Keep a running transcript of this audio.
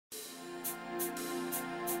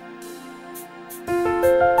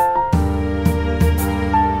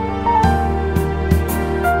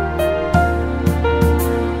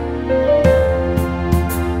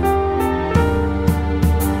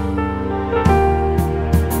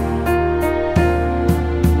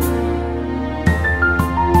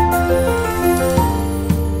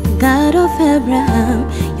of Abraham,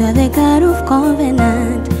 you're the God of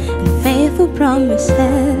covenant and faithful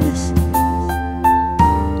promises.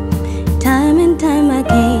 Time and time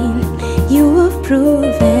again, you have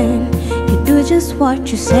proven you do just what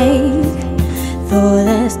you say. Though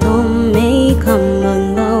the storm may come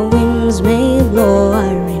and the winds may blow,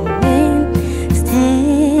 I remain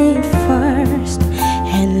steadfast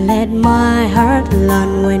and let my heart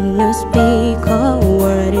learn when you speak a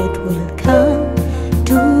word, it will come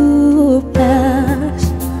to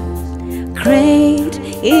pass. Great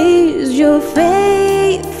is your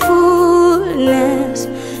faithfulness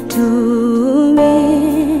to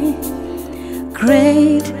me.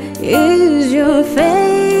 Great is your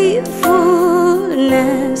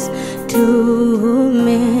faithfulness to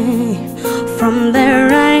me. From the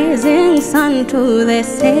rising sun to the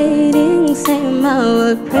setting sun, I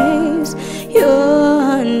will praise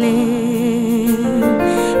your name.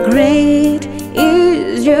 Great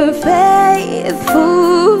is your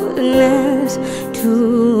faithfulness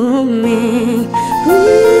to me.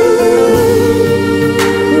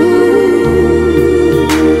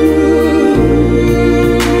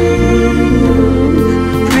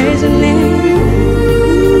 Praise your name.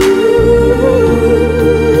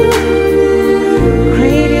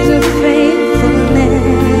 Great is your faithfulness.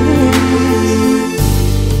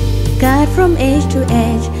 God, from age to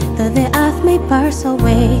age, though the earth may pass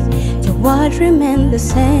away, your word remains the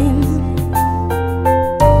same.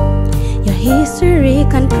 Your history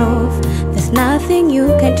can prove there's nothing you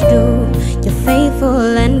can't do. You're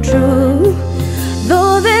faithful and true.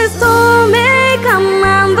 Though the storm may come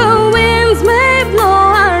and the winds may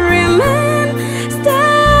blow, I remain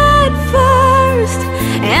steadfast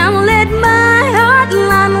and let my heart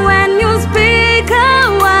learn when you speak a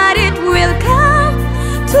word, it will come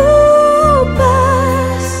to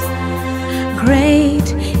pass. Great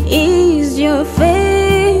is your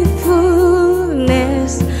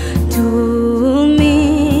faithfulness to me.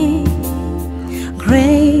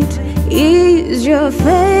 Great is your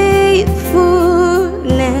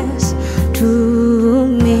faithfulness to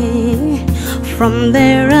me. From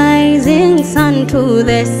the rising sun to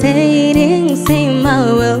the setting sun,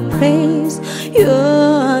 I will praise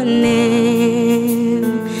your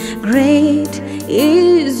name. Great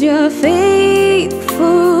is your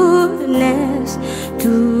faithfulness to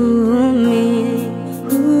me.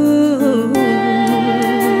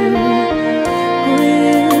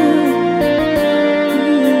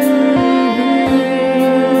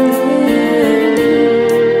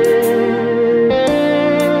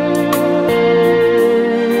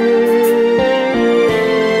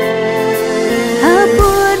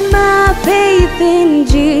 In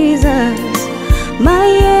Jesus, my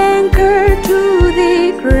anchor to the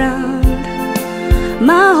ground,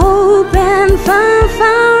 my hope and firm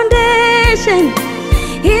foundation.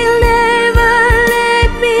 He'll never let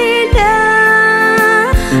me down.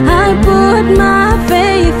 I put my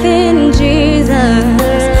faith in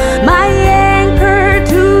Jesus, my anchor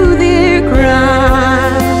to the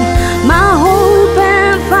ground, my hope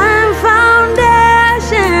and firm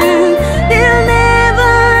foundation. He'll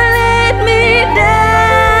never let me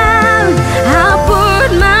down. I put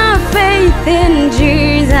my faith in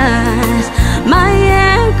Jesus, my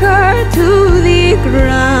anchor to the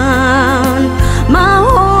ground.